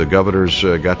The governors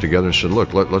got together and said,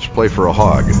 look, let's play for a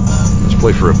hog. Let's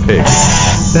play for a pig.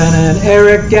 Ben and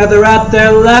Eric gather at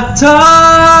their laptops.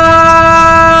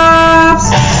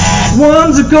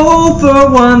 One's a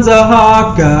gopher, one's a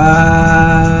Hawkeye.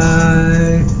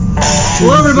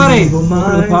 Hello, everybody. Welcome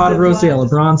to the pod of Rosedale, a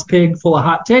bronze pig full of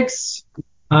hot takes.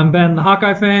 I'm Ben, the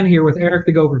Hawkeye fan, here with Eric,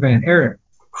 the Gopher fan. Eric.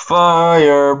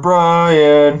 Fire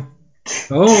Brian.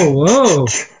 Oh, whoa.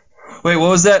 Wait, what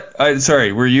was that?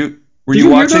 Sorry, were you Did you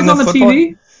watching hear those the on the football?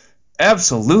 TV?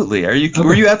 Absolutely. Were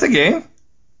Okay. you at the game?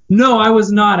 No, I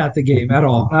was not at the game at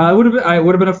all. It would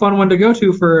have been a fun one to go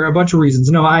to for a bunch of reasons.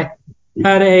 No, I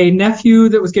had a nephew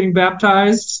that was getting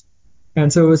baptized,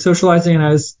 and so I was socializing, and I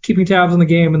was keeping tabs on the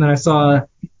game, and then I saw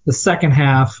the second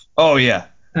half. Oh yeah,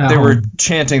 they were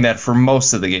chanting that for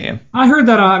most of the game. I heard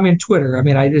that on Twitter.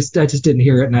 I just didn't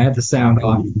hear it, and I had the sound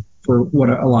off for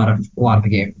a lot of the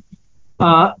game.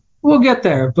 We'll get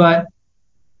there, but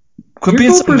Quit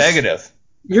being so negative.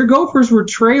 Your Gophers were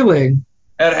trailing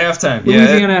At halftime,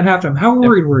 Louisiana at halftime. How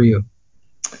worried were you?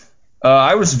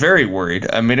 I was very worried.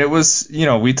 I mean, it was,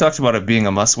 we talked about it being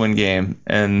a must-win game,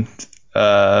 and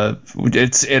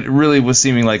it really was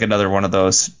seeming like another one of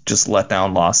those just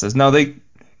let-down losses. Now, they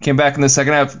came back in the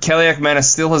second half. Kaliak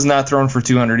Manis still has not thrown for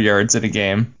 200 yards in a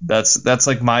game. That's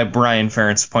like my Brian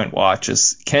Ferentz point watch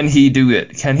is, can he do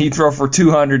it? Can he throw for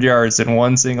 200 yards in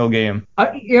one single game?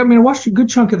 I watched a good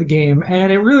chunk of the game,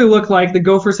 and it really looked like the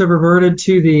Gophers have reverted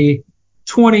to the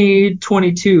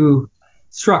 2022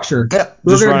 structure. Yeah,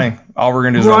 just running. All we're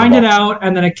going to do is grind it out,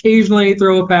 and then occasionally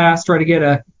throw a pass, try to get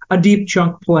a deep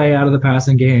chunk play out of the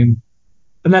passing game.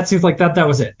 And that seems like that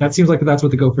was it. That seems like that's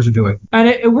what the Gophers are doing. And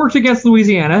it worked against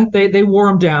Louisiana. They wore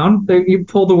them down. They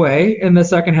pulled away in the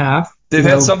second half. They've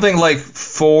had something like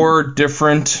 4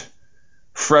 different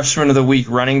freshman of the week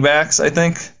running backs, I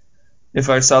think,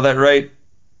 if I saw that right.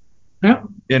 Yeah.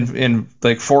 In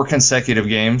like 4 consecutive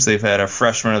games, they've had a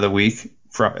freshman of the week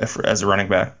as a running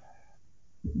back.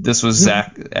 This was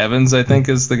Zach Evans, I think,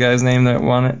 is the guy's name that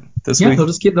won it this week. Yeah, they'll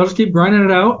just keep grinding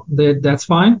it out. That's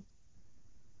fine.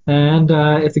 And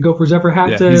if the Gophers ever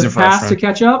have to pass to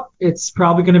catch up, it's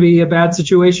probably going to be a bad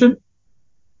situation.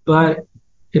 But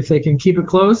if they can keep it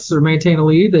close or maintain a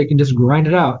lead, they can just grind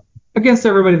it out against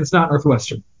everybody that's not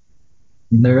Northwestern.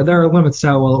 There are limits to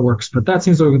how well it works, but that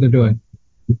seems like what they're doing.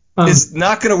 It's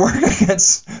not going to work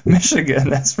against Michigan,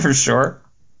 that's for sure.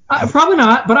 Probably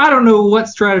not, but I don't know what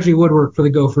strategy would work for the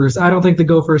Gophers. I don't think the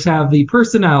Gophers have the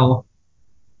personnel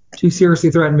to seriously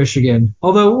threaten Michigan.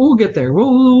 Although we'll get there.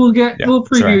 We'll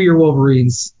preview your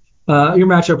Wolverines, your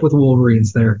matchup with the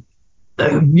Wolverines there.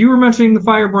 You were mentioning the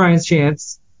Fire Brian's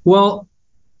chance. Well,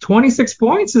 26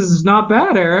 points is not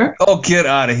bad, Eric. Oh, get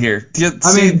out of here!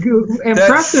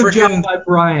 Impressive job by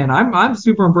Brian. I'm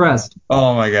super impressed.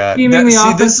 Oh my God!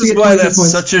 This is why that's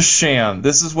such a sham.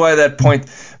 This is why that point.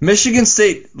 Michigan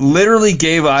State literally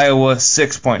gave Iowa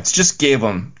 6 points. Just gave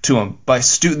them to them by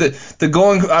the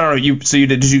going. I don't know. You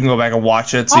did you can go back and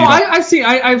watch it? So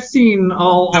I've seen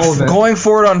all of it. Going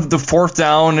forward on the 4th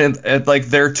down at like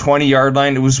their 20-yard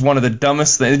line, it was one of the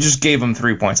dumbest things. It just gave them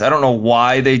 3 points. I don't know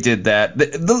why they did that.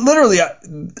 Literally,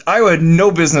 Iowa had no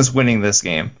business winning this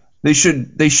game. They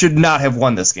should not have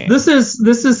won this game. This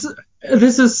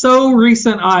is so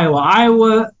recent.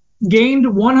 Iowa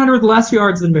gained 100 less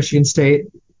yards than Michigan State,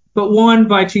 but won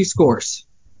by 2 scores.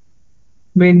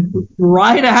 I mean,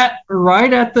 right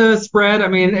at the spread. I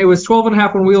mean, it was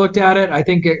 12.5 when we looked at it. I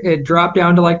think it dropped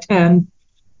down to like 10.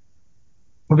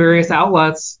 Various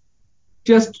outlets.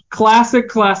 Just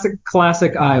classic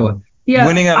Iowa. Yeah,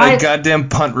 winning on a goddamn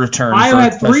punt return. Iowa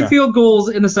had 3 field goals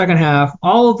in the second half.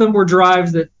 All of them were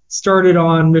drives that started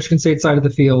on Michigan State's side of the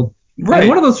field. Right. And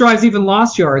one of those drives even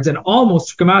lost yards and almost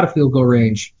took them out of field goal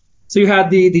range. So you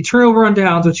had the turnover on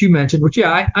downs, which you mentioned, which,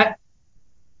 anybody,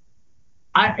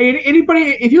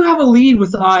 if you have a lead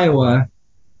with Iowa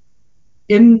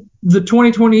in the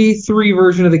 2023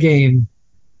 version of the game,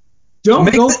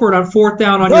 don't go for it on 4th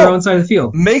down on your own side of the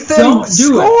field. Make them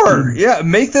score. Yeah,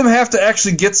 make them have to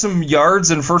actually get some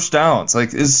yards and first downs.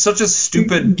 Like, it's such a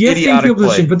stupid, idiotic play.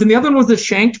 Position. But then the other one was the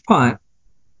shanked punt.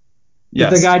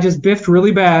 Yes. The guy just biffed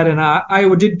really bad, and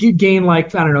Iowa did gain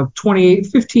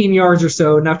 15 yards or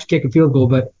so, enough to kick a field goal,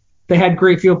 but they had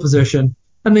great field position.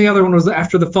 And the other one was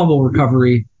after the fumble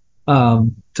recovery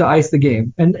to ice the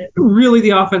game. And really, the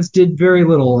offense did very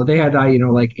little. They had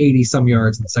 80-some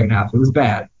yards in the second half. It was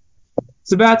bad.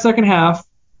 It's a bad second half.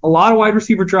 A lot of wide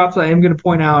receiver drops. I am going to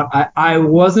point out. I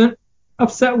wasn't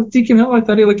upset with Deacon Hill. I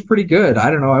thought he looked pretty good.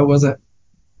 I don't know. I wasn't.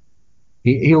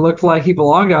 He looked like he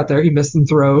belonged out there. He missed some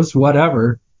throws,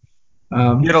 whatever. He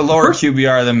had a lower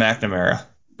QBR than McNamara.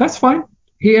 That's fine.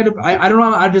 He had. I don't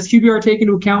know. Does QBR take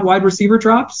into account wide receiver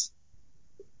drops?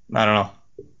 I don't know.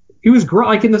 He was great.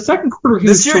 Like in the second quarter, he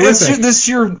was terrific. This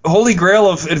your holy grail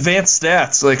of advanced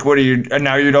stats. Like, what are you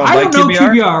now? You don't I like don't know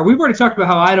QBR? QBR. We've already talked about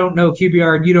how I don't know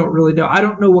QBR, and you don't really know. I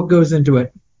don't know what goes into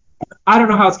it. I don't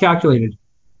know how it's calculated.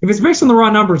 If it's based on the raw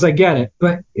numbers, I get it.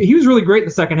 But he was really great in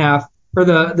the second half or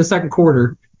the second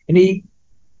quarter, and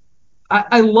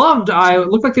I loved Iowa. It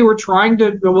looked like they were trying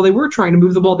to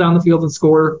move the ball down the field and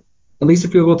score at least a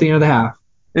field goal at the end of the half.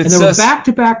 And there were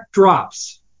back-to-back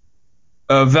drops.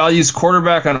 Values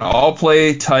quarterback on all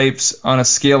play types on a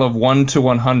scale of 1 to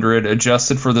 100,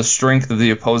 adjusted for the strength of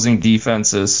the opposing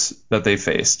defenses that they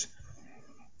faced.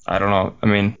 I don't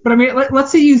know. But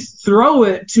let's say you throw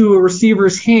it to a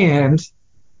receiver's hand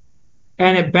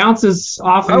and it bounces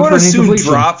off. I would assume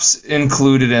drops are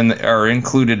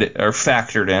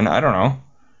factored in. I don't know.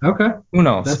 Okay. Who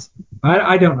knows?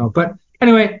 I don't know. But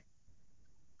anyway,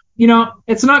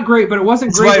 it's not great, but it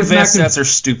wasn't great. That's why advanced stats are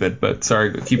stupid, but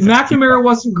sorry. McNamara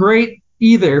wasn't great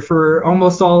either for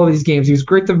almost all of these games. He was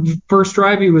great the first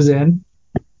drive he was in,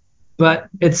 but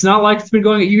it's not like it's been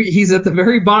going. He's at the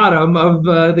very bottom of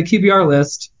the QBR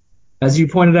list, as you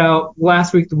pointed out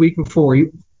last week, the week before.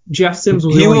 Jeff Sims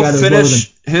was the only guy that was lower than. He will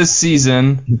finish his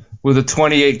season with a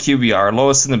 28 QBR,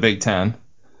 lowest in the Big Ten.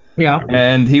 Yeah.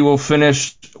 And he will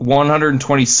finish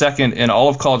 122nd in all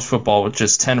of college football, which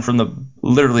is 10 from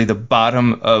literally the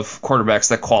bottom of quarterbacks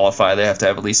that qualify. They have to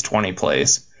have at least 20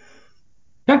 plays.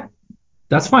 Yeah,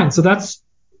 that's fine. So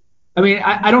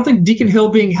I don't think Deacon Hill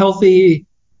being healthy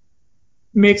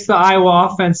makes the Iowa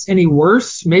offense any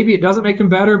worse. Maybe it doesn't make him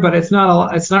better, but it's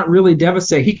not really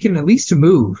devastating. He can at least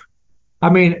move.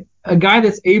 A guy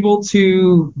that's able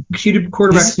to shoot a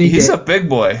quarterback sneak. He's a big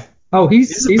boy. Oh,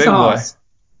 he's a big boy.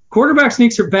 Quarterback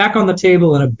sneaks are back on the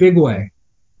table in a big way.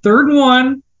 3rd and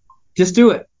 1, just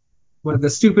do it. What the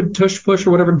stupid tush push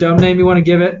or whatever dumb name you want to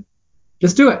give it,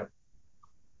 just do it.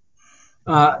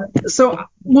 So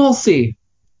we'll see.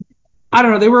 I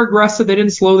don't know. They were aggressive. They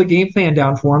didn't slow the game plan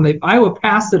down for them. Iowa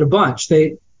passed it a bunch.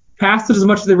 They passed it as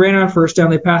much as they ran it on first down.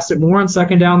 They passed it more on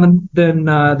second down than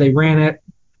they ran it.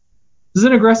 This is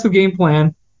an aggressive game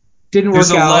plan. Didn't work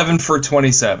out. It was 11 for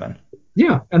 27.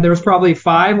 Yeah, and there was probably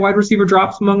 5 wide receiver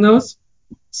drops among those,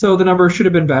 so the number should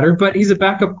have been better. But he's a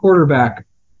backup quarterback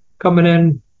coming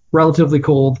in relatively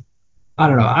cold. I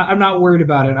don't know. I'm not worried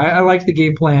about it. I like the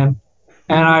game plan,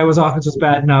 and Iowa's offense was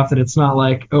bad enough that it's not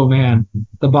like, oh man,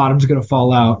 the bottom's going to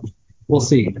fall out. We'll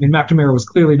see. McNamara was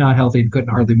clearly not healthy and couldn't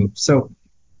hardly move. So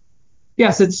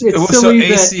yes, it's silly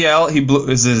that ACL. He blew.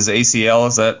 Is it his ACL?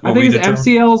 Is that what I think his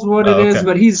MCL is what it is,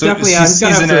 but he's definitely out.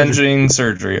 Season-ending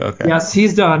surgery. Okay. Yes,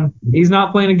 he's done. He's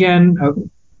not playing again. Going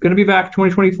to be back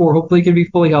 2024. Hopefully, he can be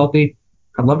fully healthy.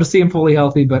 I'd love to see him fully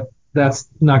healthy, but that's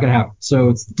not going to happen. So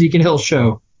it's Deacon Hill's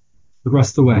show the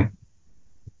rest of the way.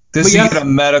 Does he get a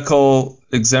medical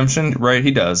exemption? Right, he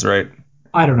does. Right.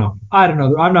 I don't know.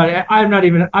 I'm not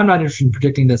interested in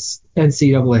predicting this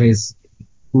NCAA's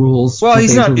rules. Well,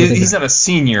 he's not a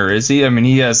senior, is he?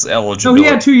 He has eligibility. No,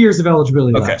 he had 2 years of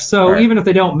eligibility left. So even if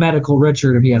they don't medical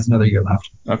Richard, he has another year left.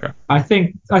 Okay. I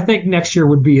think next year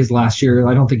would be his last year.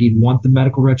 I don't think he'd want the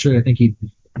medical Richard. I think he'd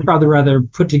probably rather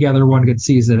put together one good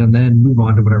season and then move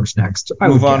on to whatever's next.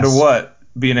 Move on to what?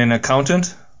 Being an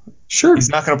accountant? Sure. He's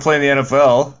not going to play in the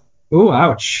NFL. Oh,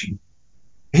 ouch.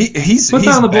 He's Put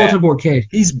that on the bulletin board, Cade.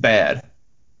 He's bad.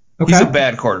 Okay. He's a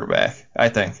bad quarterback, I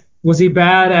think. Was he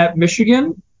bad at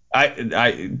Michigan? I don't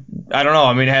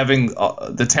know. Having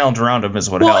the talent around him is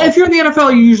what helps. Well, if you're in the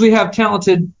NFL, you usually have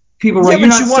talented people. Yeah,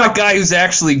 but you want a guy who's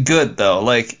actually good, though.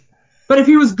 But if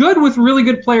he was good with really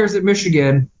good players at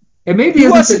Michigan, it maybe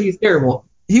isn't that he's terrible.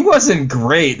 He wasn't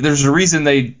great. There's a reason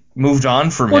they moved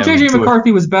on from him. Well, J.J.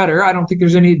 McCarthy was better. I don't think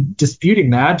there's any disputing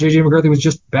that. J.J. McCarthy was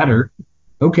just better.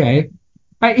 Okay.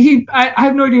 I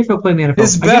have no idea if he'll play in the NFL.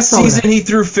 His best season, he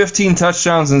threw 15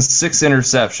 touchdowns and 6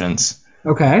 interceptions.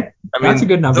 Okay. That's a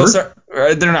good number.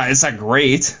 They're not. It's not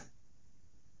great.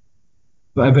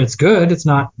 But it's good. It's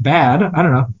not bad. I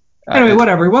don't know. Anyway,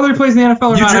 whatever. Whether he plays in the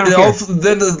NFL or not, I don't care.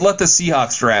 Then let the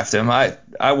Seahawks draft him. I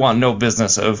want no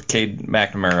business of Cade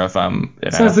McNamara if I'm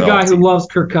an Says the guy who loves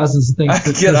Kirk Cousins and thinks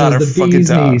that get out of the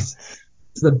bee's knees.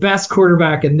 It's the best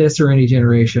quarterback in this or any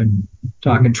generation.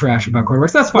 Talking trash about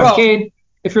quarterbacks. That's fine. Well, Cade,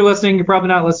 if you're listening, you're probably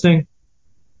not listening.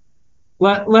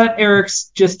 Let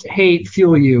Eric's just hate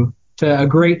fuel you to a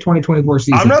great 2024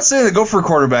 season. I'm not saying that go for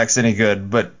quarterbacks any good,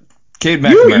 but Cade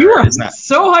McNamara you were is not.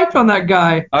 So hyped on that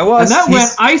guy. I was. And that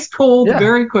went ice cold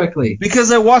very quickly.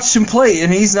 Because I watched him play,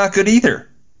 and he's not good either.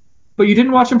 But you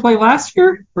didn't watch him play last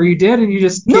year? Or you did, and you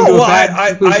just came to a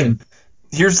bad conclusion?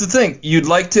 here's the thing. You'd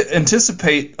like to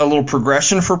anticipate a little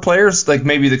progression for players, like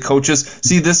maybe the coaches.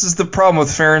 See, this is the problem with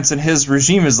Ferentz and his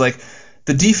regime is like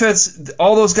the defense,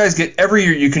 all those guys get every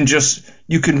year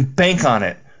you can bank on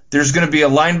it. There's going to be a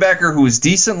linebacker who was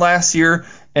decent last year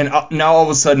and now all of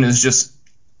a sudden is just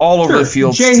all over the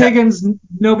field. Jay Higgins,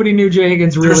 nobody knew Jay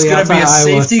Higgins really. There's going to be a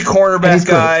safety cornerback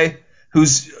guy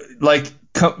who's like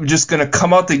just going to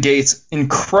come out the gates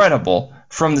incredible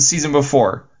from the season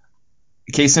before.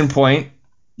 Case in point,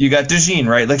 you got DeJean,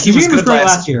 right? Like he was good great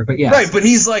last year, but yeah. Right, but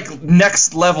he's like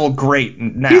next level great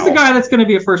now. He's the guy that's going to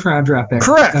be a first round draft pick.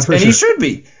 Correct, and he should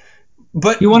be.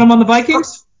 But you want him on the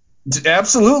Vikings?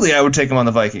 Absolutely, I would take him on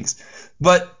the Vikings.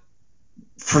 But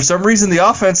for some reason, the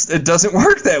offense, it doesn't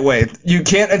work that way. You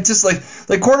can't. It's just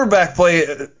like quarterback play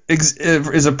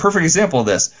is a perfect example of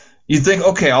this. You think,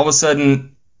 okay, all of a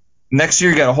sudden next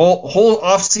year you got a whole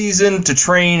off season to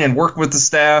train and work with the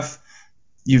staff.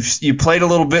 You played a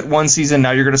little bit one season.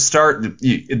 Now you're going to start.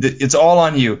 It's all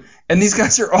on you. And these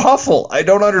guys are awful. I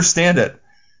don't understand it.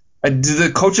 Do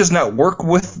the coaches not work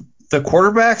with the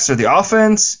quarterbacks or the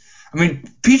offense? I mean,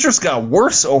 Petrus got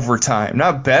worse over time,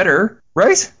 not better,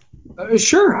 right?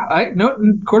 Sure.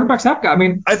 Quarterbacks have got. I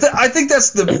mean, I think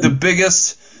that's the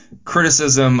biggest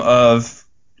criticism of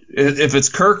if it's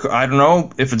Kirk. I don't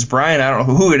know if it's Brian. I don't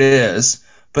know who it is,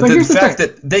 but the fact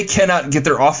that they cannot get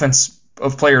their offense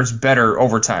of players better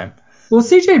over time. Well,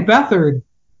 C.J. Beathard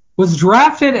was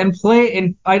drafted and played,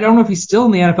 and I don't know if he's still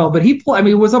in the NFL, but he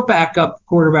was a backup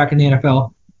quarterback in the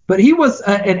NFL, but he was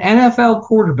an NFL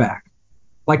quarterback.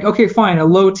 Like, okay, fine, a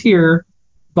low tier,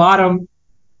 bottom,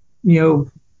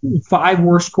 5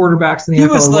 worst quarterbacks in the NFL. He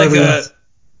was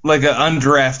like an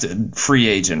undrafted free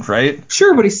agent, right?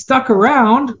 Sure, but he stuck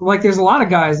around. Like, there's a lot of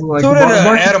guys like so did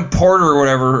Adam Porter or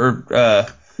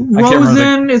whatever.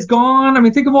 Rosen is gone. I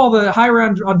mean, think of all the high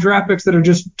round on draft picks that are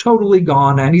just totally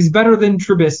gone, and he's better than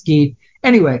Trubisky.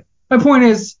 Anyway, my point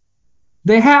is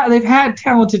they've had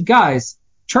talented guys.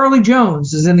 Charlie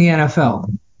Jones is in the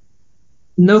NFL.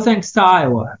 No thanks to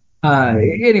Iowa.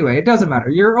 Anyway, it doesn't matter.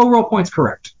 Your overall point's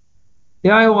correct.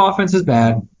 The Iowa offense is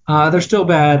bad. They're still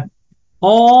bad.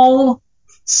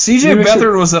 C.J.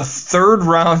 Beathard was a 3rd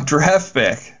round draft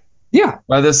pick. Yeah.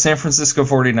 By the San Francisco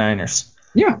 49ers.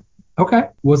 Yeah. Okay.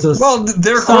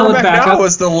 Their quarterback now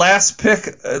was the last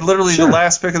pick, literally the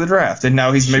last pick of the draft, and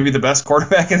now he's maybe the best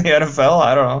quarterback in the NFL.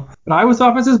 I don't know. But Iowa's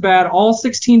offense is bad. All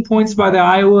 16 points by the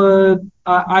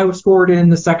Iowa scored in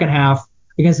the second half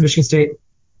against Michigan State.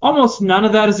 Almost none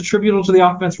of that is attributable to the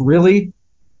offense, really.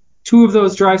 2 of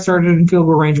those drives started in field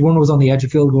goal range. One was on the edge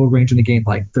of field goal range, and they gained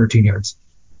like 13 yards.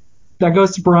 That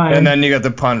goes to Brian. And then you got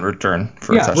the punt return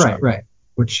for a touchdown. Right.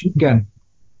 Which, again,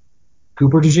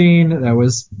 Cooper DeJean, that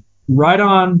was right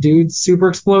on, dude. Super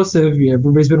explosive.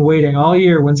 Everybody's been waiting all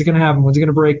year. When's it going to happen? When's it going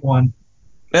to break one?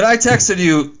 And I texted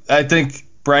you, I think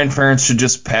Brian Ferentz should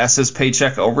just pass his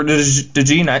paycheck over to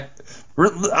DeJean.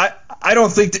 I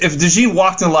don't think if DeJean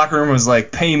walked in the locker room and was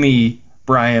like, pay me,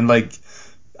 Brian, like,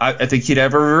 I think he'd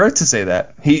have every right to say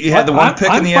that. He had the one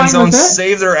pick in the end zone,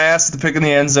 saved their ass at the pick in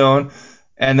the end zone,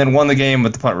 and then won the game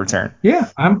with the punt return. Yeah,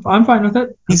 I'm fine with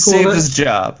it. He saved his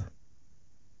job.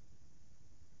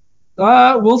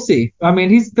 We'll see. I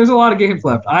mean, there's a lot of games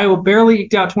left. Iowa barely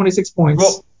eked out 26 points.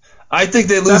 Well, I think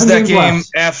they lose that game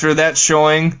after that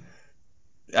showing.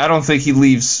 I don't think he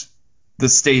leaves the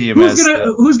stadium.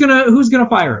 Who's gonna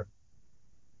fire him?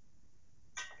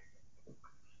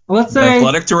 Let's say the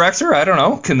athletic director. I don't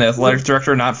know. Can the athletic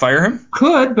director not fire him?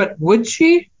 Could, but would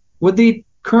she? Would the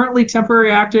currently temporary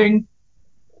acting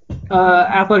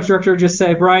athletic director just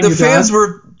say, Brian, the fans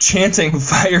were chanting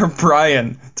 "Fire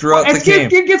Brian" throughout the game.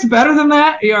 It gets better than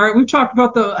that. Yeah, all right, we've talked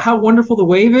about how wonderful the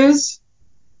wave is.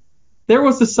 There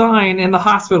was a sign in the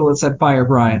hospital that said "Fire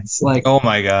Brian." It's like, oh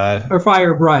my god, or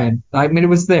 "Fire Brian." I mean, it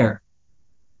was there.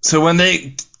 So when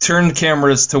they turned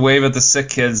cameras to wave at the sick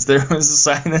kids, there was a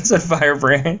sign that said "Fire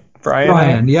Brian."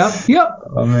 Brian. Yep.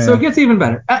 Oh, man. So it gets even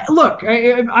better. Look,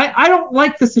 I don't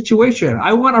like the situation.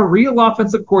 I want a real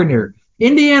offensive coordinator.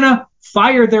 Indiana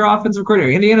fired their offensive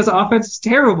coordinator. Indiana's offense is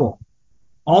terrible.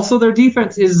 Also, their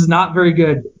defense is not very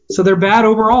good, so they're bad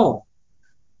overall.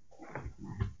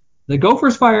 The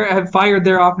Gophers have fired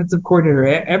their offensive coordinator.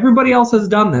 Everybody else has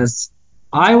done this.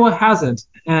 Iowa hasn't,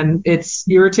 and it's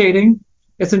irritating.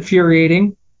 It's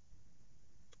infuriating.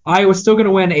 Iowa's still going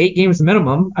to win 8 games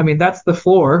minimum. I mean, that's the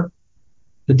floor.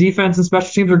 The defense and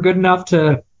special teams are good enough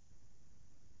to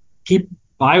keep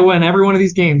Iowa in every one of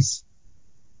these games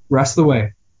rest of the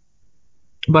way.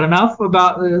 But enough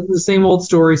about the same old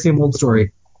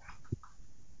story.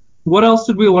 What else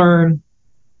did we learn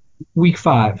week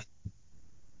 5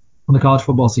 on the college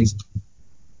football season?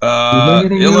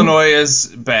 Illinois is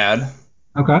bad.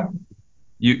 Okay.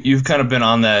 You've kind of been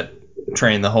on that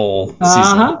train the whole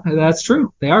season. That's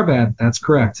true. They are bad. That's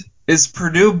correct. Is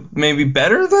Purdue maybe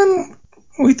better than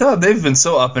we thought? They've been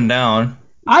so up and down.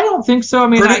 I don't think so. I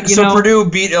mean, Purdue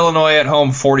beat Illinois at home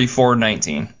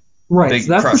 44-19. Right. So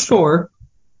that's the score.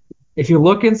 If you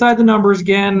look inside the numbers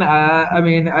again, I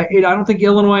don't think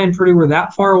Illinois and Purdue were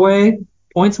that far away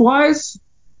points-wise.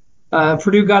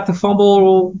 Purdue got the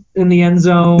fumble in the end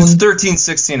zone. It's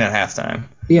 13-16 at halftime.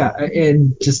 Yeah,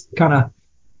 and just kind of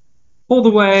pulled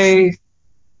away.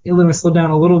 Illinois slowed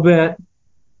down a little bit,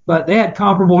 but they had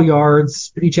comparable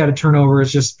yards. Each had a turnover.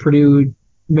 It's just Purdue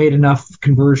made enough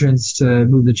conversions to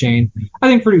move the chain. I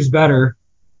think Purdue's better.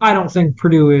 I don't think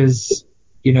Purdue is,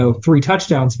 3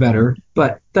 touchdowns better,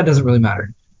 but that doesn't really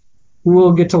matter.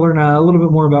 We'll get to learn a little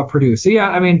bit more about Purdue. So, yeah,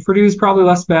 I mean, Purdue's probably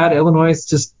less bad. Illinois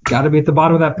just got to be at the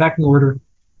bottom of that pecking order.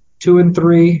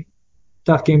 2-3.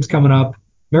 Tough games coming up.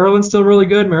 Maryland's still really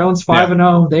good. Maryland's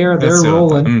 5-0. They're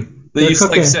rolling.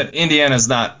 Like you said, Indiana's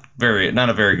not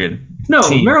a very good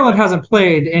team. Maryland hasn't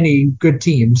played any good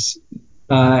teams.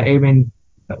 I mean,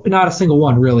 not a single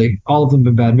one, really. All of them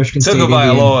have been bad. Michigan State,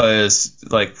 Tagovailoa is,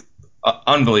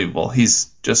 unbelievable. He's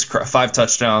just 5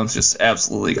 touchdowns, just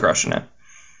absolutely crushing it.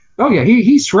 Oh, yeah,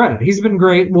 he's shredded. He's been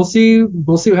great. We'll see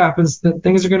what happens.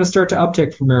 Things are going to start to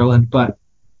uptick for Maryland, but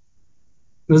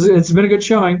it's been a good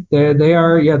showing. They'd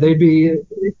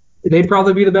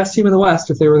probably be the best team in the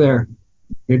West if they were there.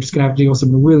 They're just going to have to deal with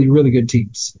some really, really good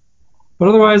teams. But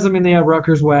otherwise, I mean, they have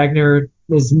Rutgers. Wagner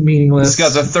is meaningless.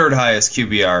 He's got the 3rd highest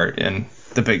QBR in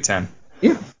the Big Ten.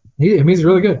 Yeah, he's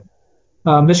really good.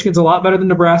 Michigan's a lot better than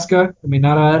Nebraska. I mean,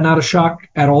 not a shock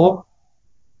at all.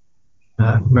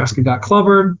 Nebraska got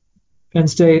clobbered. Penn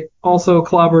State also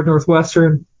clobbered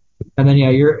Northwestern. And then,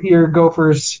 your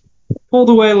Gophers pulled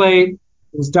away late.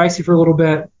 It was dicey for a little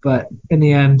bit, but in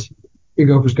the end, your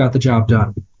Gophers got the job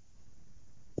done.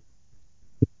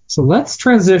 So let's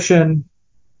transition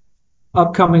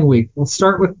upcoming week. We'll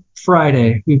start with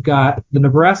Friday. We've got the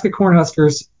Nebraska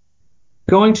Cornhuskers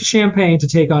going to Champaign to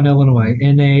take on Illinois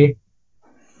in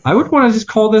I would want to just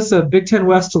call this a Big Ten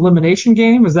West elimination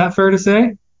game. Is that fair to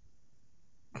say?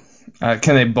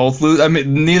 Can they both lose? I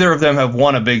mean, neither of them have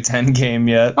won a Big Ten game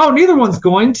yet. Oh, neither one's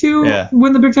going to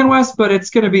win the Big Ten West, but it's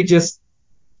going to be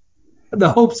the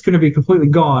hope's going to be completely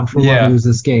gone for one to lose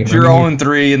this game. If you're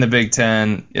 0-3 in the Big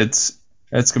Ten, it's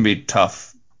going to be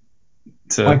tough.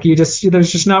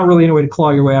 There's just not really any way to claw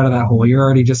your way out of that hole.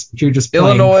 You're just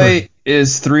Illinois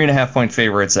is 3.5-point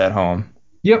favorites at home.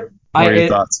 Yep. What are your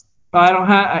thoughts?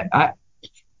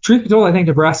 Truth be told, I think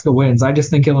Nebraska wins. I just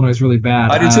think Illinois is really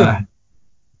bad. I do too.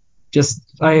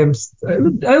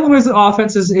 Illinois'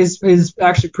 offense is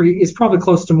actually probably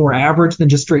close to more average than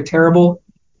just straight terrible.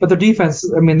 But their defense,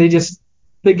 I mean,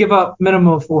 they give up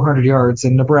minimum of 400 yards,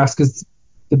 and Nebraska's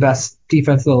the best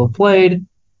defense they'll have played.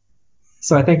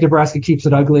 So I think Nebraska keeps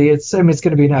it ugly. It's going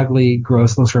to be an ugly,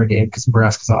 gross, low-scoring game because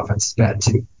Nebraska's offense is bad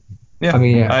too. Yeah,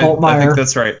 I think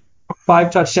that's right.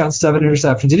 5 touchdowns, 7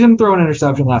 interceptions. He didn't throw an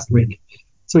interception last week,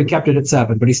 so he kept it at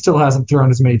 7. But he still hasn't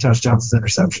thrown as many touchdowns as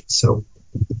interceptions. So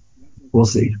we'll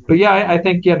see. But yeah, I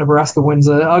think Nebraska wins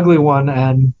an ugly one,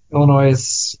 and Illinois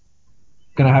is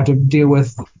going to have to deal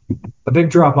with a big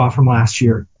drop-off from last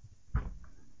year.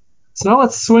 So now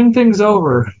let's swing things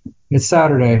over. It's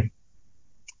Saturday.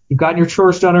 You've gotten your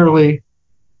chores done early.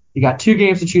 You got 2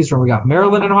 games to choose from. We got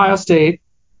Maryland and Ohio State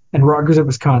and Rutgers at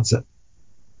Wisconsin.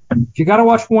 If you got to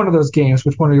watch one of those games,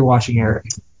 which one are you watching, Eric?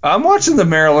 I'm watching the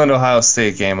Maryland-Ohio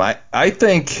State game. I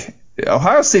think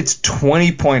Ohio State's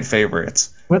 20-point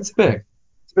favorites. That's big.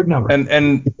 It's a big number.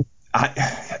 And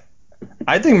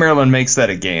I think Maryland makes that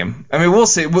a game. I mean, we'll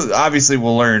see. Obviously,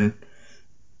 we'll learn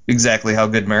exactly how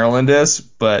good Maryland is,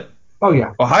 but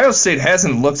Ohio State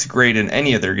hasn't looked great in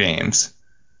any of their games.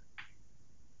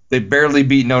 They barely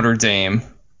beat Notre Dame.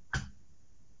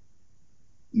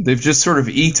 They've just sort of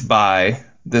eked by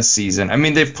this season. I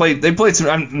mean, they played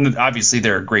some. Obviously,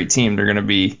 they're a great team. They're going to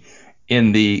be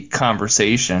in the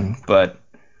conversation, but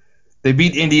they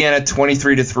beat Indiana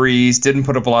 23-3. Didn't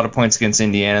put up a lot of points against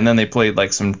Indiana, and then they played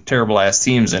like some terrible ass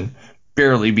teams and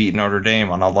barely beat Notre Dame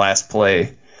on the last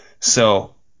play.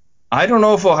 So I don't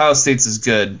know if Ohio State's as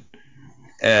good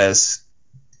as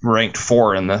ranked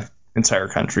 4 in the entire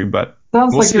country, but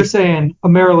sounds like you're saying a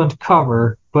Maryland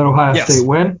cover, but Ohio State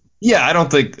win. Yeah, I don't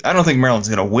think Maryland's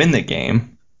going to win the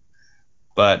game,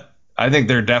 but I think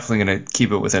they're definitely going to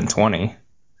keep it within 20.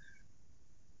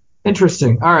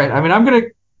 Interesting. All right. I mean,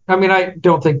 I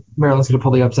don't think Maryland's going to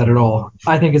pull the upset at all.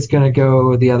 I think it's going to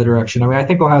go the other direction. I mean, I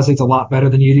think Ohio State's a lot better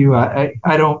than you do.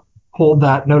 I don't hold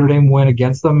that Notre Dame win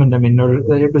against them, and I mean,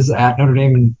 it was at Notre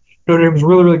Dame, and Notre Dame was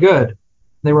really, really good.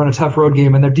 They run a tough road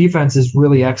game, and their defense is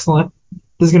really excellent.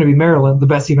 This is going to be Maryland, the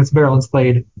best defense Maryland's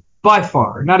played by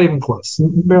far, not even close.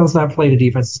 Maryland's not played a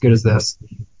defense as good as this.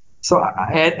 So,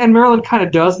 and Maryland kind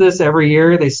of does this every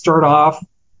year. They start off,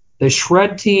 they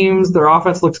shred teams, their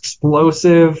offense looks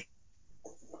explosive,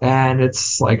 and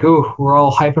it's like, ooh, we're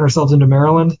all hyping ourselves into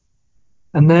Maryland.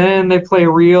 And then they play a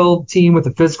real team with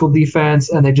a physical defense,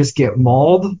 and they just get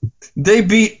mauled. They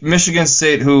beat Michigan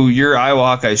State, who your Iowa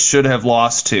Hawkeyes should have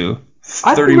lost to.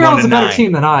 I think Maryland's a better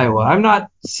team than Iowa. I'm not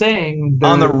saying they're...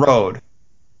 On the road.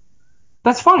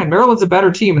 That's fine. Maryland's a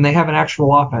better team, and they have an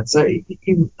actual offense.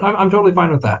 I'm totally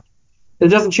fine with that. It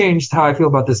doesn't change how I feel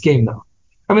about this game, though.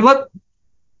 I mean,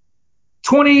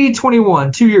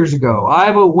 2021, 2 years ago,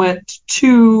 Iowa went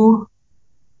to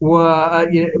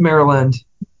Maryland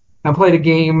and played a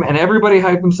game, and everybody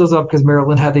hyped themselves up because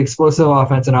Maryland had the explosive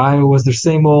offense, and Iowa was their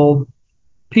same old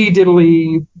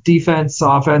P-diddly defense,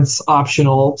 offense,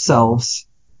 optional selves.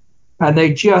 And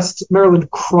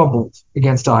Maryland crumbled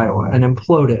against Iowa and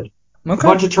imploded. Okay.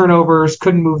 A bunch of turnovers,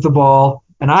 couldn't move the ball,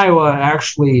 and Iowa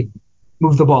actually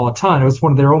moved the ball a ton. It was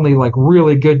one of their only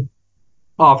really good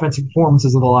offensive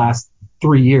performances of the last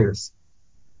 3 years.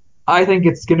 I think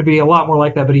it's going to be a lot more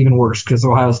like that, but even worse, because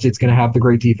Ohio State's going to have the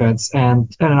great defense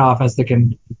and an offense that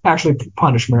can actually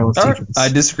punish Maryland's defense. I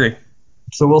disagree.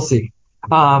 So we'll see.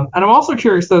 And I'm also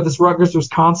curious, though, this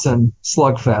Rutgers-Wisconsin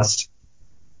slugfest.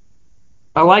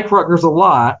 I like Rutgers a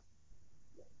lot.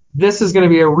 This is going to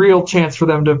be a real chance for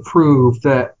them to prove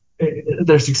that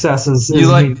their success is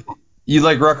meaningful. You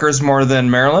like Rutgers more than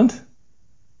Maryland?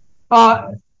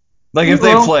 If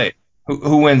they play.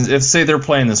 Who wins? If say they're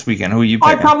playing this weekend, who are you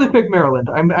picking? I'd probably pick Maryland.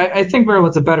 I think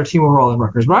Maryland's a better team overall than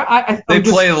Rutgers. But they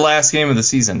play the last game of the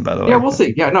season, by the way. Yeah, we'll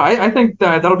see. Yeah, no, I think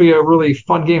that'll be a really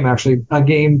fun game, actually. A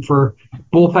game for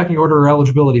bowl pecking order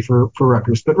eligibility for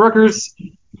Rutgers. But Rutgers,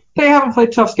 they haven't played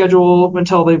a tough schedule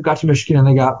until they got to Michigan and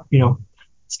they got,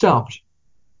 stumped.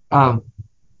 That's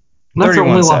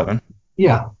 31-7.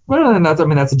 Yeah. Well,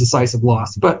 that's a decisive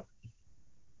loss. But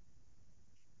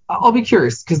I'll be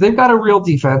curious because they've got a real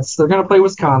defense. They're going to play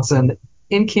Wisconsin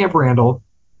in Camp Randall.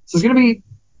 So it's going to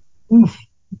be...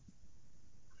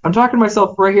 I'm talking to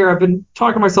myself right here. I've been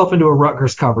talking myself into a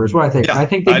Rutgers cover is what I think. Yeah, I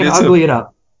think they can ugly it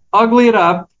up. Ugly it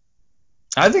up.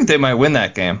 I think they might win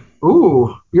that game.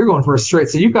 Ooh, you're going for a straight.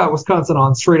 So you've got Wisconsin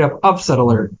on straight up upset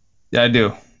alert. Yeah, I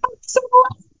do.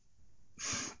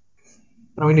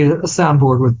 And we need a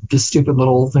soundboard with just stupid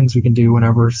little things we can do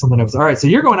whenever something happens. All right, so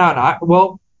you're going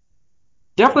out.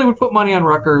 Definitely would put money on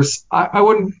Rutgers. I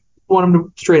wouldn't want them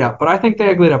to straight up, but I think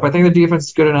they ugly it up. I think the defense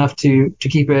is good enough to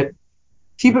keep it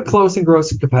close and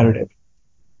gross and competitive.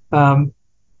 Now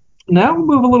we'll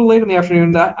move a little late in the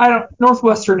afternoon.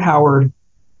 Northwestern Howard.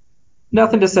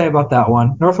 Nothing to say about that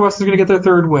one. Northwestern's going to get their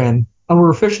third win, and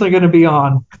we're officially going to be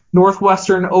on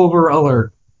Northwestern over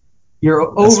alert.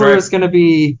 Your over is going to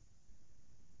be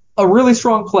a really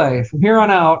strong play. From here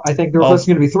on out, I think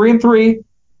Northwestern's going to be 3-3.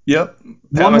 Yep.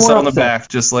 Pat myself on the back,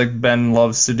 just like Ben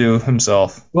loves to do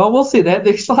himself. Well, we'll see.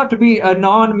 They still have to be a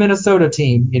non-Minnesota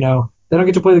team, They don't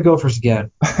get to play the Gophers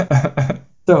again.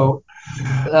 So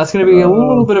that's going to be a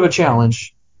little bit of a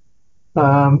challenge.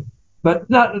 But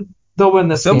they'll win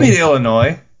this game. They'll beat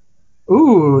Illinois.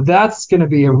 Ooh, that's going to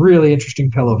be a really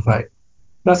interesting pillow fight.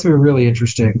 That's going to be really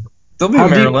interesting. They'll beat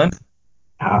Maryland.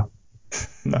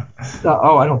 No.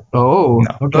 I don't. Oh,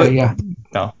 no. Okay, yeah.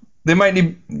 No. They might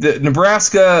need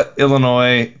Nebraska,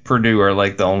 Illinois, Purdue are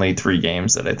like the only 3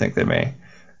 games that I think they may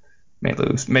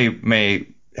lose. May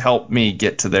help me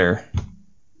get to their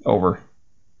over.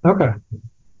 Okay,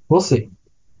 we'll see.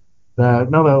 We'll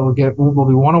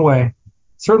be one away.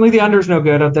 Certainly the under's no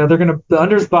good. The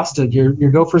under's busted. Your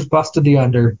Gophers busted the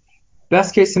under.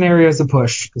 Best case scenario is a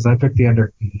push because I picked the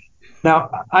under.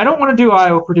 Now I don't want to do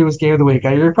Iowa Purdue's game of the week.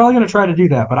 You're probably going to try to do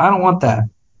that, but I don't want that.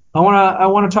 I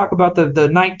want to talk about the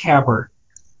nightcapper.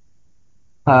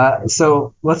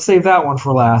 So let's save that one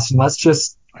for last, and let's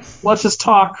just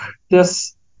talk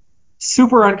this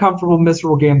super uncomfortable,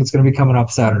 miserable game that's going to be coming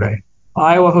up Saturday.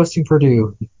 Iowa hosting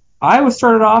Purdue. Iowa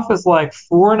started off as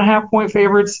 4.5 point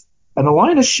favorites, and the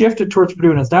line has shifted towards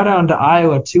Purdue, and it's now down to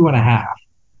Iowa 2.5.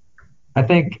 I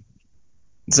think.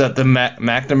 Is that the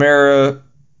McNamara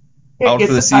out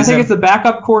for the season? I think it's the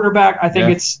backup quarterback. I think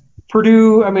it's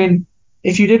Purdue. I mean,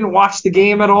 if you didn't watch the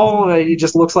game at all, it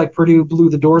just looks like Purdue blew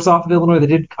the doors off of Illinois. They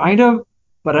did kind of,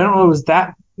 but I don't know if it was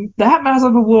that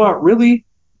massive a blowout, really.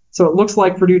 So it looks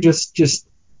like Purdue just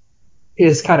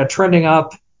is kind of trending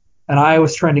up, and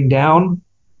Iowa's trending down.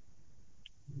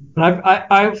 And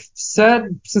I've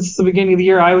said since the beginning of the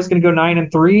year I was going to go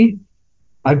 9-3.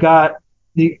 I've got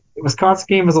the Wisconsin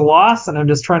game as a loss, and I'm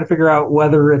just trying to figure out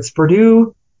whether it's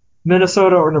Purdue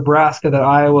Minnesota or Nebraska that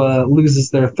Iowa loses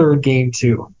their third game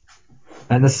to.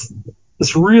 And this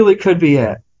really could be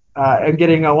it. I'm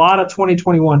getting a lot of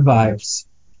 2021 vibes.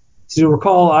 So you'll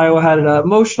recall Iowa had an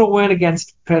emotional win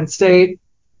against Penn State,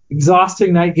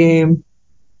 exhausting night game,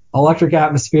 electric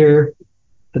atmosphere.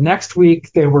 The next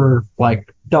week they were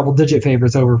like double-digit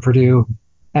favorites over Purdue,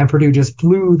 and Purdue just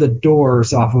blew the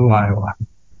doors off of Iowa.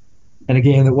 In a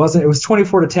game that wasn't, it was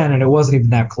 24-10, and it wasn't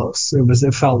even that close.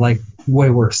 It felt like way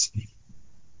worse.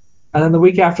 And then the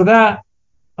week after that,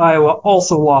 Iowa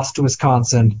also lost to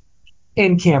Wisconsin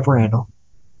in Camp Randall.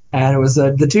 And it was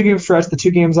the 2-game stretch, the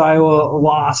 2 games Iowa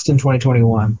lost in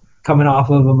 2021, coming off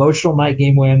of emotional night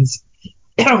game wins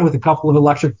with a couple of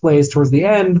electric plays towards the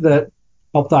end that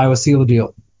helped Iowa seal the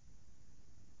deal.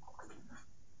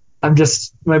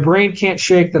 My brain can't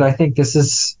shake that I think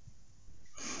it's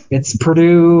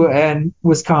Purdue and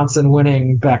Wisconsin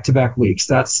winning back-to-back weeks.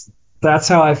 That's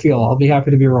how I feel. I'll be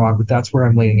happy to be wrong, but that's where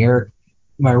I'm leaning. Eric,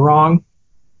 am I wrong?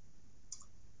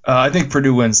 I think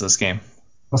Purdue wins this game.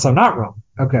 Oh, so I'm not wrong.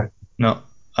 Okay. No,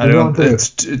 I don't.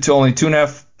 It's only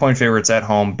 2.5-point favorites at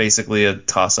home, basically a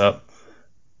toss-up.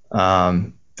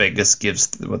 Vegas gives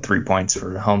 3 points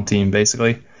for the home team,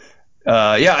 basically.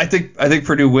 I think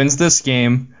Purdue wins this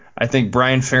game. I think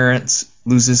Brian Ferentz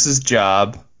loses his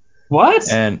job. What?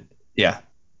 And yeah.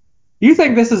 You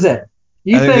think this is it?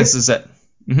 I think this is it.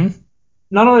 Mm-hmm.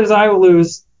 Not only does Iowa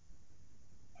lose,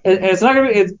 it's not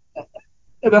going to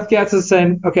be. Beth Gatz is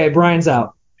saying, okay, Brian's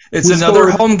out. It's another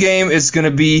home game. It's going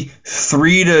to be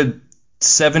 3-17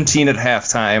 at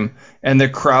halftime, and the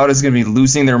crowd is going to be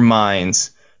losing their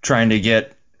minds trying to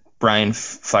get Brian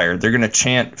fired. They're going to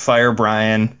chant "Fire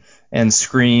Brian" and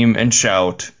scream and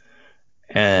shout,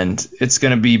 and it's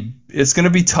going to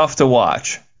be tough to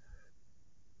watch.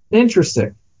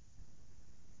 Interesting.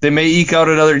 They may eke out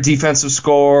another defensive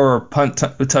score or punt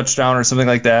a touchdown or something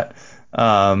like that,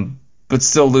 but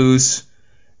still lose.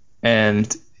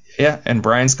 And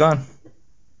Brian's gone.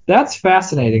 That's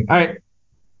fascinating. All right.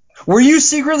 Were you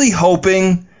secretly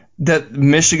hoping that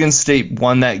Michigan State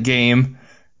won that game?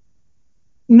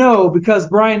 No, because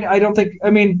Brian, I don't think. I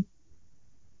mean,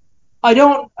 I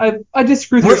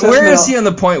disagree with Where is he on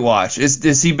the point watch?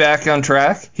 Is he back on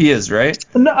track? He is, right?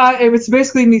 No, it's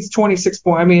basically needs 26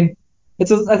 points. I mean,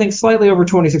 it's I think slightly over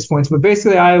 26 points, but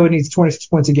basically Iowa needs 26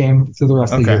 points a game through the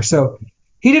rest of the year. So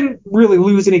he didn't really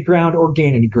lose any ground or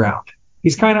gain any ground.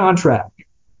 He's kind of on track.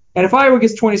 And if Iowa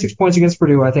gets 26 points against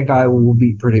Purdue, I think Iowa will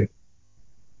beat Purdue.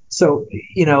 So,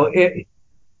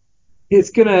 it's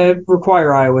going to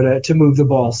require Iowa to move the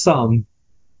ball some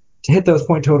to hit those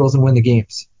point totals and win the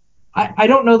games. I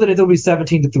don't know that it'll be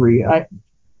 17-3.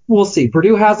 We'll see.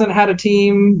 Purdue hasn't had a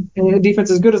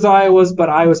defense as good as Iowa's, but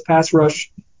Iowa's pass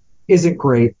rush isn't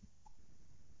great.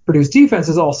 Purdue's defense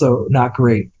is also not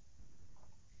great.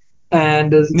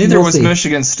 And neither was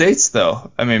Michigan State's,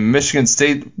 though. I mean, Michigan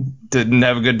State didn't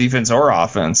have a good defense or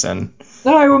offense, and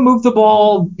Iowa moved the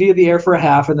ball via the air for a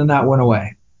half, and then that went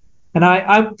away. And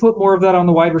I put more of that on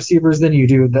the wide receivers than you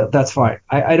do. That's fine.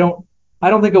 I don't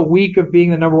think a week of being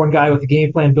the number one guy with a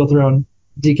game plan built around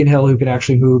Deacon Hill who can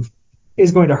actually move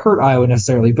is going to hurt Iowa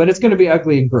necessarily, but it's going to be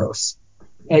ugly and gross.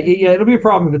 It'll be a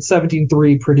problem if it's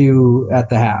 17-3 Purdue at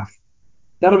the half.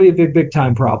 That'll be a big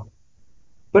time problem.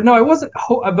 But no, I wasn't.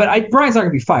 Brian's not going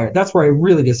to be fired. That's where I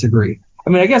really disagree. I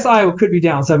mean, I guess Iowa could be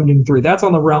down 17-3. That's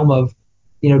on the realm of,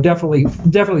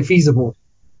 definitely feasible.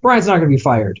 Brian's not going to be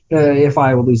fired if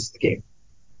Iowa loses the game.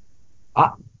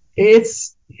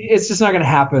 It's just not going to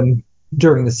happen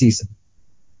during the season.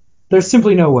 There's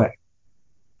simply no way.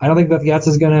 I don't think Beth Gatz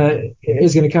is going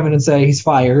to come in and say he's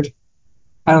fired.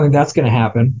 I don't think that's going to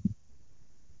happen.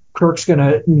 Kirk's going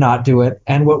to not do it.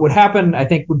 And what would happen, I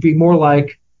think, would be more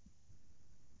like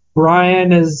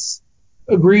Brian has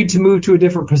agreed to move to a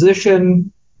different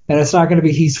position, and it's not going to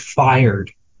be he's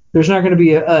fired. There's not going to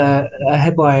be a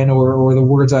headline or the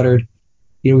words uttered,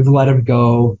 we've let him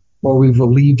go or we've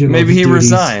relieved him. Maybe he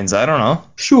resigns. I don't know.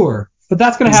 Sure, but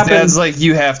that's going to happen. His dad's like,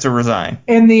 you have to resign.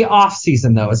 In the off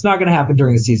season, though, it's not going to happen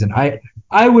during the season.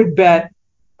 I would bet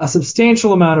a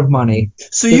substantial amount of money.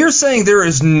 So you're saying there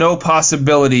is no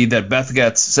possibility that Beth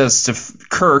Gatz says to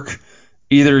Kirk,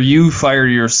 either you fire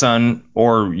your son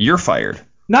or you're fired?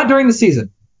 Not during the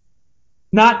season.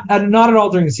 Not at all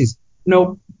during the season.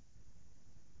 Nope.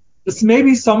 It's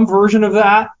maybe some version of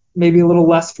that, maybe a little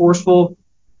less forceful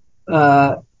in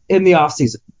the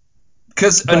offseason.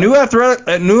 Because a new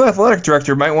athletic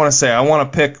director might want to say, I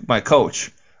want to pick my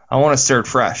coach. I want to start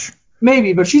fresh.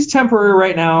 Maybe, but she's temporary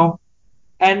right now,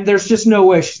 and there's just no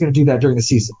way she's going to do that during the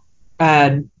season.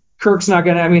 And Kirk's not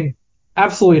going to,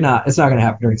 absolutely not. It's not going to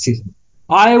happen during the season.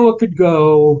 Iowa could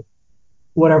go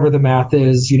whatever the math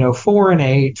is,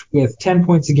 4-8 with 10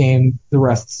 points a game the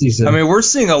rest of the season. I mean, we're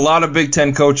seeing a lot of Big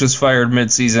Ten coaches fired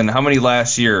midseason. How many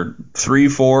last year? 3,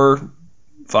 4,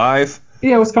 5?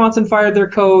 Yeah, Wisconsin fired their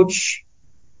coach.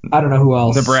 I don't know who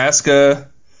else.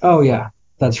 Nebraska. Oh, yeah,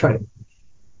 that's right.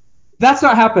 That's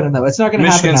not happening, though. It's not going to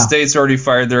happen now. Michigan State's already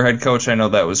fired their head coach. I know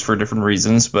that was for different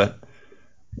reasons, but...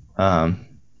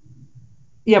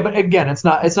 Yeah, but again, it's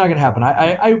not going to happen.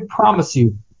 I promise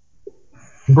you,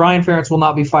 Brian Ferentz will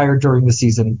not be fired during the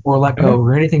season or let go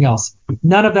or anything else.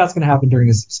 None of that's going to happen during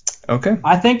the season. Okay.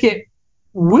 I think it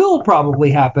will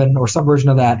probably happen, or some version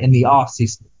of that, in the off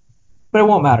season, but it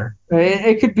won't matter.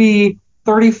 It could be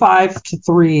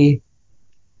 35-3,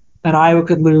 and Iowa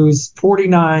could lose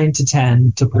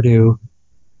 49-10 to Purdue,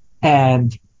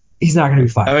 and he's not going to be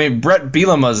fired. I mean, Brett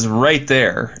Bielema's right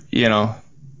there.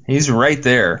 He's right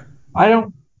there. I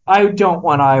don't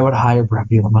want Iowa to hire Brett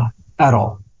Bielema at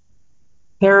all.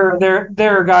 There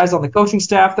are guys on the coaching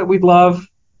staff that we'd love.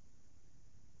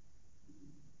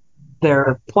 There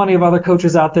are plenty of other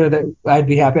coaches out there that I'd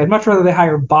be happy. I'd much rather they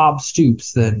hire Bob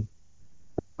Stoops than,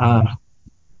 Brett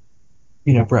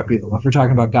Bielema. If we're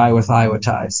talking about a guy with Iowa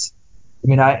ties, I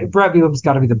mean, Brett Bielema's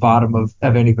got to be the bottom of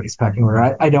anybody's pecking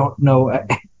order. I don't know,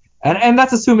 and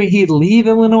that's assuming he'd leave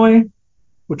Illinois,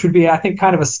 which would be, I think,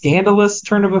 kind of a scandalous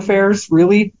turn of affairs,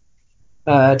 really,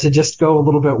 to just go a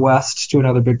little bit west to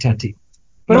another Big Ten team.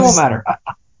 But it won't matter.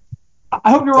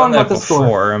 I hope you're wrong about the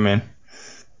score. I mean,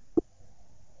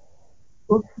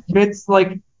 it's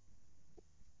like,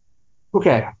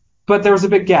 okay, but there was a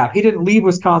big gap. He didn't leave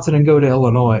Wisconsin and go to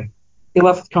Illinois. He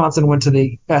left Wisconsin, went to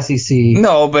the SEC.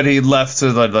 No, but he left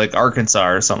to like Arkansas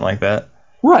or something like that.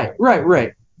 Right.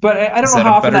 But I don't know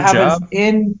how often that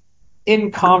happens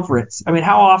in conference. I mean,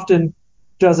 how often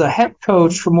does a head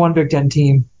coach from one Big Ten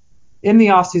team in the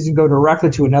offseason go directly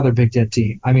to another Big Ten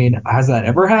team? I mean, has that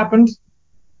ever happened?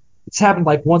 It's happened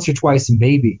like once or twice,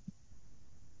 maybe.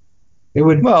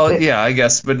 Yeah, I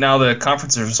guess. But now the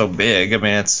conferences are so big. I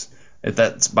mean,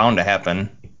 that's bound to happen.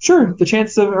 Sure, the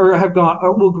chances have gone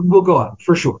will go up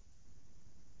for sure.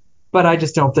 But I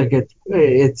just don't think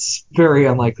it's very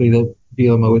unlikely that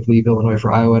Bielema would leave Illinois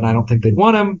for Iowa, and I don't think they'd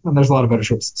want him. And there's a lot of better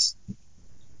choices.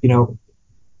 A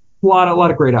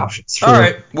lot of great options. All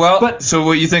right. Well, so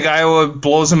what you think Iowa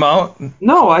blows him out?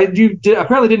 No, you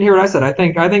apparently didn't hear what I said. I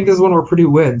think this is one where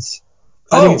Purdue wins.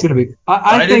 I think it's going to be.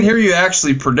 I didn't hear you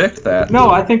actually predict that.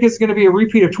 No, I think it's going to be a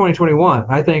repeat of 2021.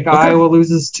 I think Iowa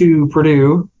loses to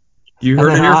Purdue. You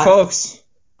heard it here, folks.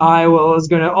 Iowa is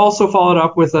going to also follow it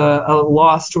up with a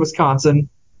loss to Wisconsin,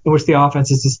 in which the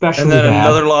offense is especially bad. And then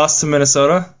another loss to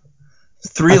Minnesota?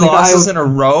 3 losses in a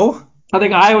row? I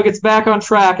think Iowa gets back on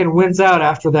track and wins out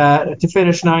after that to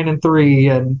finish 9-3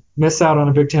 and miss out on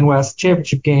a Big Ten West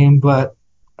championship game, but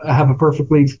have a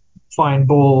perfectly fine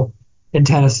bowl in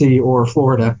Tennessee or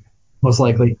Florida, most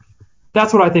likely.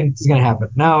 That's what I think is going to happen.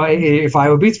 Now, if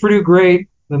Iowa beats Purdue, great.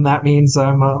 Then that means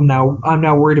I'm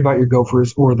now worried about your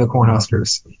Gophers or the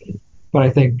Cornhuskers. But I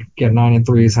think, again,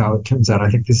 9-3 is how it turns out. I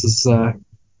think this is.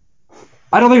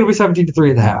 I don't think it'll be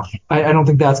 17-3 at the half. I don't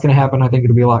think that's going to happen. I think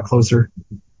it'll be a lot closer.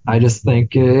 I just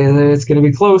think it's going to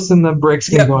be close, and the break's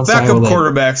going to go on backup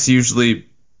quarterbacks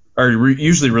are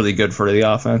usually really good for the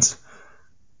offense.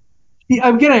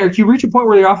 Again, Eric, you reach a point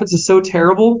where the offense is so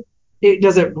terrible,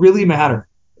 does it really matter?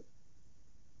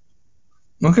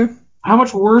 Okay. How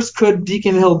much worse could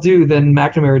Deacon Hill do than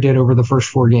McNamara did over the first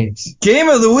 4 games? Game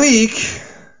of the week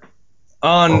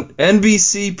on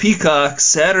NBC Peacock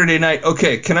Saturday night.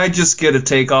 Okay, can I just get a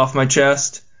take off my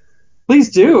chest?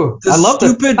 Please do. I love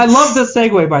the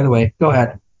segue, by the way. Go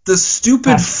ahead. The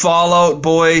stupid Fall Out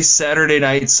Boy Saturday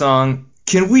night song.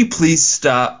 Can we please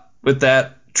stop with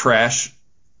that trash?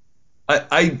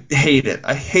 I hate it.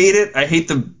 I hate it. I hate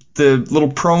the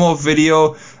little promo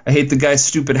video. I hate the guy's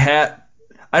stupid hat.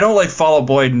 I don't like Fall Out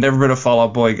Boy. Never been a Fall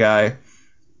Out Boy guy.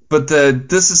 But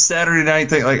this is Saturday night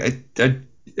thing. Like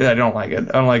I don't like it.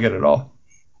 I don't like it at all.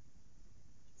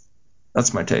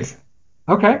 That's my take.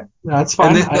 Okay, that's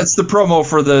fine. And that's the promo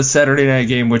for the Saturday night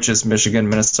game, which is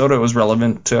Michigan-Minnesota. It was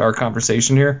relevant to our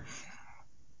conversation here.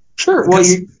 Sure.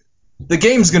 The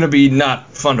game's going to be not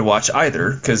fun to watch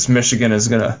either, because Michigan is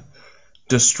going to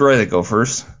destroy the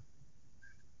Gophers.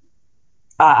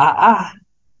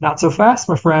 Not so fast,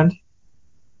 my friend.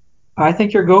 I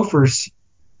think your Gophers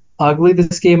ugly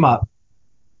this game up.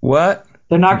 What?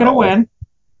 They're not going to win.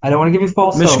 I don't want to give you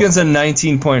false hope. Michigan's a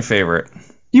 19-point favorite.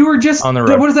 You were just on the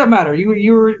road. What does that matter?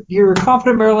 You're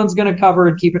confident Maryland's going to cover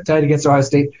and keep it tight against Ohio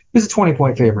State. Who's a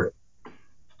 20-point favorite?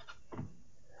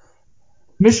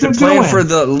 Michigan's going to win. For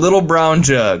the little brown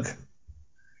jug.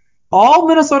 All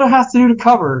Minnesota has to do to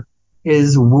cover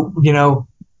is,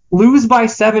 lose by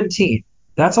 17.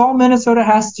 That's all Minnesota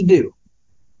has to do.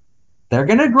 They're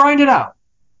going to grind it out.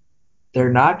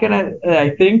 They're not going to.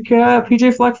 I think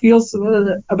PJ Fleck feels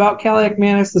about Cali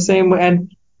McManus the same way,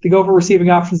 and the Gopher receiving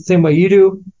options the same way you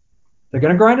do. They're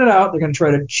going to grind it out. They're going to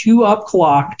try to chew up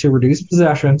clock to reduce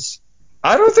possessions.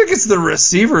 I don't think it's the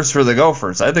receivers for the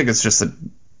Gophers. I think it's just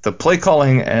the play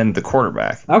calling and the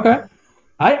quarterback. Okay.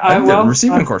 I think the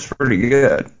receiving course is pretty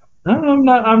good. I'm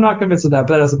not convinced of that,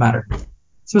 but that doesn't matter.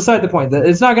 It's beside the point.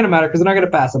 It's not going to matter because they're not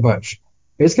going to pass a bunch.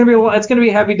 It's going to be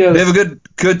a heavy dose. They have a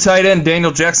good tight end.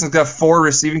 Daniel Jackson's got 4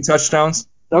 receiving touchdowns.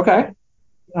 Okay.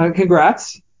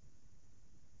 Congrats.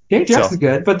 Daniel Jackson's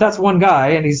good, but that's one guy,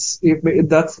 and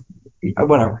that's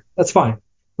whatever. That's fine.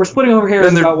 We're splitting over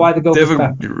hairs about why the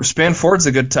Gophers. Spanford's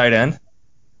a good tight end.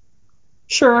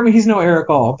 Sure, I mean he's no Eric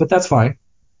All, but that's fine.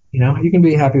 You can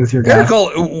be happy with your guy. Eric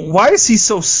All, why is he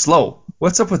so slow?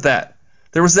 What's up with that?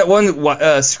 There was that one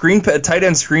tight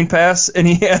end screen pass, and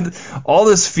he had all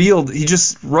this field. He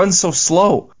just runs so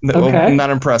slow. Okay. I'm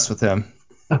not impressed with him.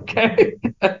 Okay,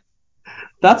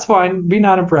 that's fine. Be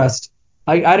not impressed.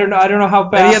 I don't know how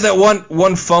fast. And he had that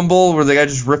one fumble where the guy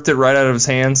just ripped it right out of his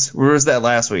hands. Where was that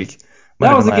last week?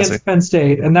 That was against Penn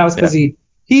State, and that was because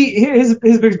his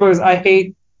biggest point is I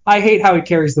hate how he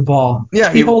carries the ball.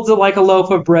 Yeah, he holds it like a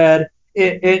loaf of bread.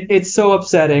 It's so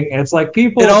upsetting, and it's like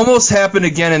people. It almost happened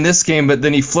again in this game, but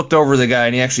then he flipped over the guy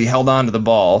and he actually held on to the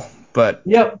ball. But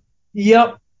yep.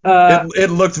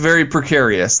 It looked very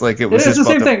precarious, like it was. It's the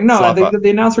same thing. No, the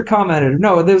announcer commented.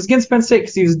 No, it was against Penn State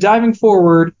because he was diving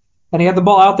forward and he had the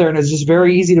ball out there, and it's just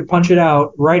very easy to punch it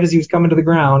out right as he was coming to the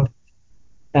ground.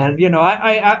 And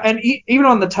even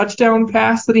on the touchdown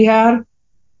pass that he had,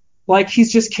 like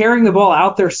he's just carrying the ball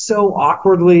out there so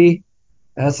awkwardly.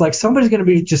 And it's like somebody's going to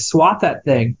be just swat that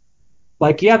thing.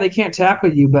 Like, yeah, they can't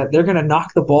tackle you, but they're going to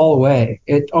knock the ball away.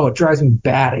 It drives me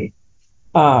batty.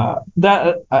 I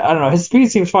don't know. His speed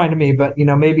seems fine to me, but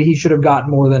maybe he should have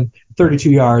gotten more than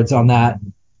 32 yards on that.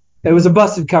 It was a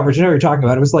busted coverage. I know what you're talking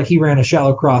about. It was like he ran a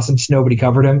shallow cross and just nobody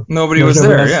covered him. Nobody was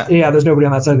there. Yeah, there's nobody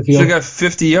on that side of the field. He got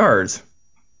 50 yards.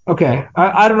 Okay,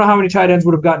 I don't know how many tight ends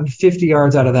would have gotten 50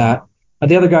 yards out of that.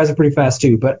 The other guys are pretty fast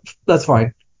too, but that's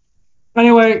fine.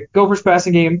 Anyway, Gophers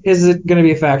passing game, is it going to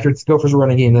be a factor? It's the Gophers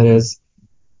running game that is.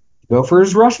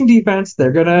 Gophers rushing defense,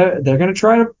 they're gonna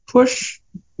try to push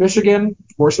Michigan,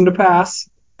 force them to pass.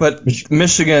 But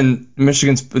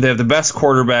Michigan's they have the best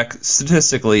quarterback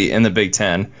statistically in the Big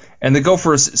Ten, and the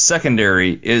Gophers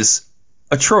secondary is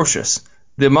atrocious.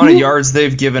 The amount of yards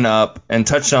they've given up and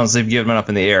touchdowns they've given up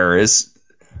in the air is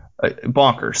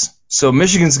bonkers. So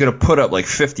Michigan's going to put up like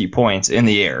 50 points in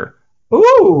the air.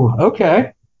 Ooh,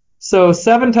 okay. So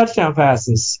 7 touchdown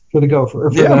passes for the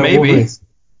Gophers. Maybe. Wolverines.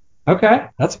 Okay,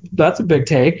 that's a big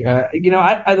take.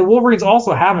 The Wolverines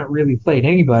also haven't really played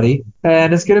anybody,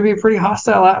 and it's going to be a pretty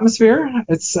hostile atmosphere.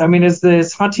 Is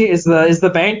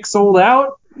the bank sold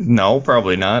out? No,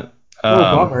 probably not.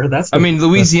 Bummer.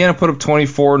 Louisiana put up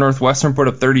 24. Northwestern put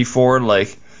up 34.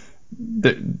 North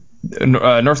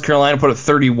Carolina put up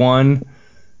 31.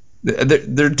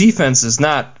 Their defense is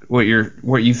not what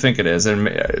you think it is,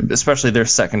 and especially their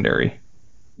secondary.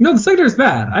 No, the secondary is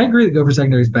bad. I agree the Gopher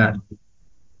secondary is bad.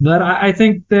 But I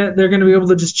think that they're going to be able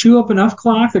to just chew up enough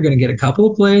clock. They're going to get a couple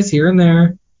of plays here and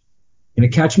there. Going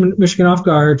to catch Michigan off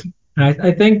guard. And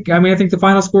I think the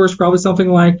final score is probably something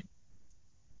like,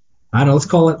 I don't know, let's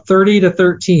call it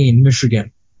 30-13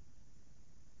 Michigan.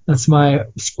 That's my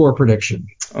score prediction.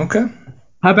 Okay.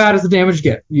 How bad does the damage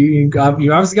get? You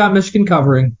obviously got Michigan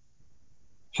covering.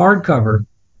 Hard cover.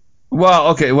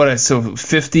 Well, okay, so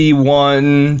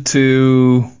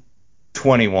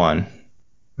 51-21.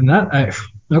 And that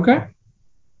okay.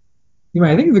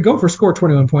 I think if the Gophers score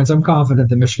 21 points, I'm confident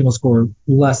that Michigan will score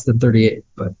less than 38,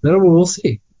 but we'll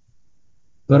see.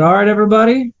 But all right,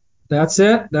 everybody, that's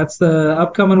it. That's the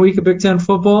upcoming week of Big Ten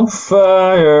football.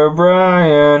 Fire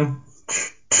Brian.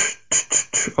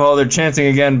 Oh, they're chanting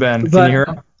again, Ben. Can you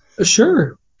hear it?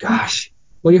 Sure. Gosh.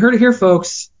 Well, you heard it here,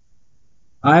 folks.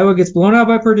 Iowa gets blown out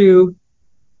by Purdue,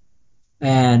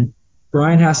 and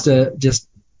Brian has to just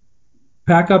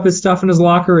pack up his stuff in his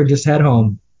locker and just head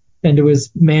home into his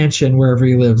mansion wherever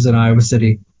he lives in Iowa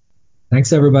City.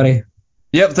 Thanks, everybody.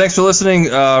 Yep, thanks for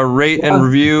listening. Rate and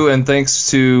review, and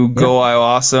thanks to Go Iowa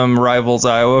Awesome Rivals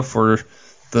Iowa for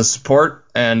the support.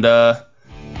 And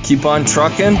keep on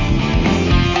trucking.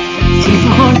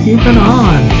 Keep on keeping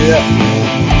on. Yeah.